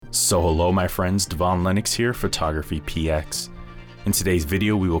So hello my friends, Devon Lennox here, Photography PX. In today's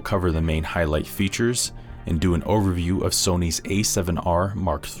video we will cover the main highlight features and do an overview of Sony's A7R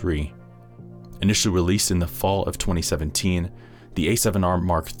Mark III. Initially released in the fall of 2017, the A7R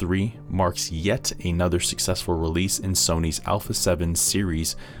Mark III marks yet another successful release in Sony's Alpha 7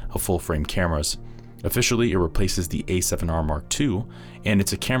 series of full-frame cameras. Officially, it replaces the A7R Mark II, and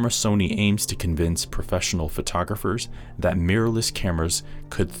it's a camera Sony aims to convince professional photographers that mirrorless cameras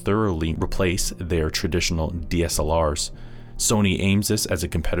could thoroughly replace their traditional DSLRs. Sony aims this as a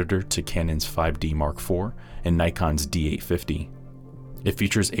competitor to Canon's 5D Mark IV and Nikon's D850. It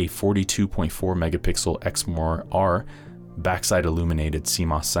features a 42.4 megapixel Exmor-R backside illuminated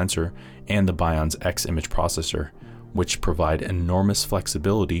CMOS sensor and the Bion's X image processor, which provide enormous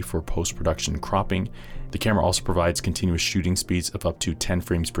flexibility for post-production cropping. The camera also provides continuous shooting speeds of up to 10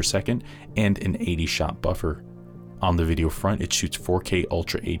 frames per second and an 80-shot buffer. On the video front, it shoots 4K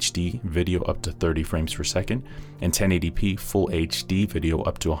Ultra HD video up to 30 frames per second and 1080p Full HD video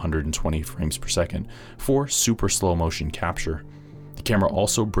up to 120 frames per second for super slow motion capture. The camera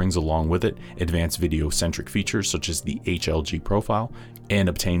also brings along with it advanced video-centric features such as the HLG profile and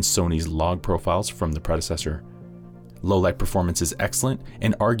obtains Sony's log profiles from the predecessor. Low-light performance is excellent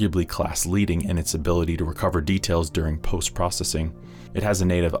and arguably class-leading in its ability to recover details during post-processing. It has a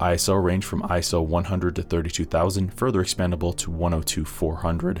native ISO range from ISO 100 to 32,000, further expandable to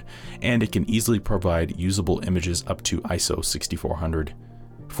 102-400, and it can easily provide usable images up to ISO 6400.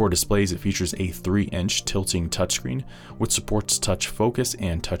 For displays, it features a 3-inch tilting touchscreen, which supports touch focus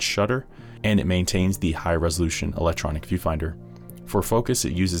and touch shutter, and it maintains the high-resolution electronic viewfinder. For focus,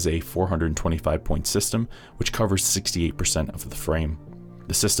 it uses a 425-point system, which covers 68% of the frame.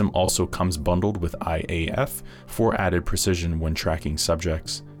 The system also comes bundled with IAF for added precision when tracking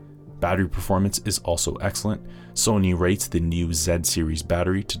subjects. Battery performance is also excellent. Sony rates the new Z series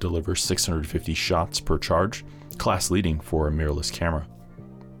battery to deliver 650 shots per charge, class-leading for a mirrorless camera.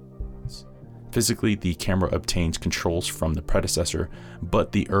 Physically, the camera obtains controls from the predecessor,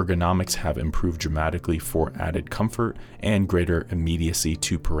 but the ergonomics have improved dramatically for added comfort and greater immediacy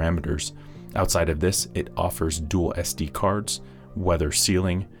to parameters. Outside of this, it offers dual SD cards, weather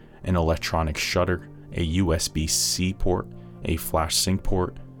sealing, an electronic shutter, a USB-C port, a flash sync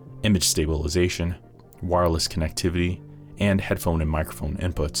port, image stabilization, wireless connectivity, and headphone and microphone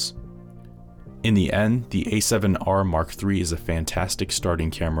inputs. In the end, the A7R Mark III is a fantastic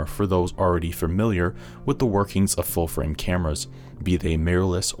starting camera for those already familiar with the workings of full-frame cameras, be they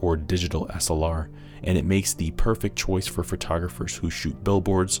mirrorless or digital SLR, and it makes the perfect choice for photographers who shoot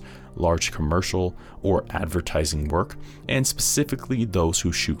billboards, large commercial, or advertising work, and specifically those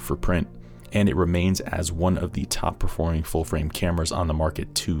who shoot for print. And it remains as one of the top performing full-frame cameras on the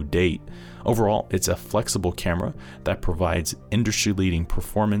market to date. Overall, it's a flexible camera that provides industry-leading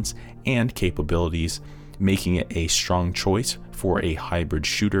performance and capabilities, making it a strong choice for a hybrid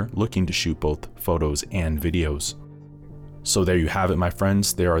shooter looking to shoot both photos and videos. So there you have it, my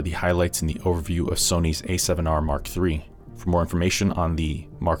friends. There are the highlights in the overview of Sony's A7R Mark III. For more information on the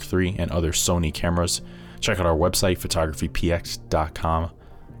Mark III and other Sony cameras, check out our website, photographypx.com.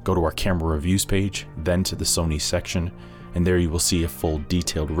 Go to our camera reviews page, then to the Sony section, and there you will see a full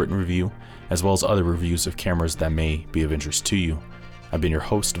detailed written review, as well as other reviews of cameras that may be of interest to you. I've been your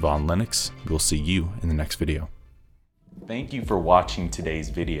host, Devon Lennox. We'll see you in the next video. Thank you for watching today's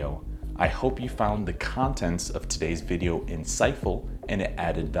video. I hope you found the contents of today's video insightful and it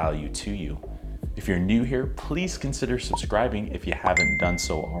added value to you. If you're new here, please consider subscribing if you haven't done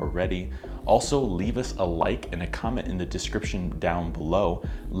so already. Also, leave us a like and a comment in the description down below.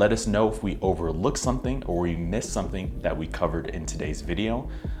 Let us know if we overlooked something or we missed something that we covered in today's video.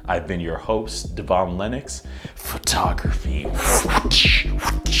 I've been your host, Devon Lennox, Photography.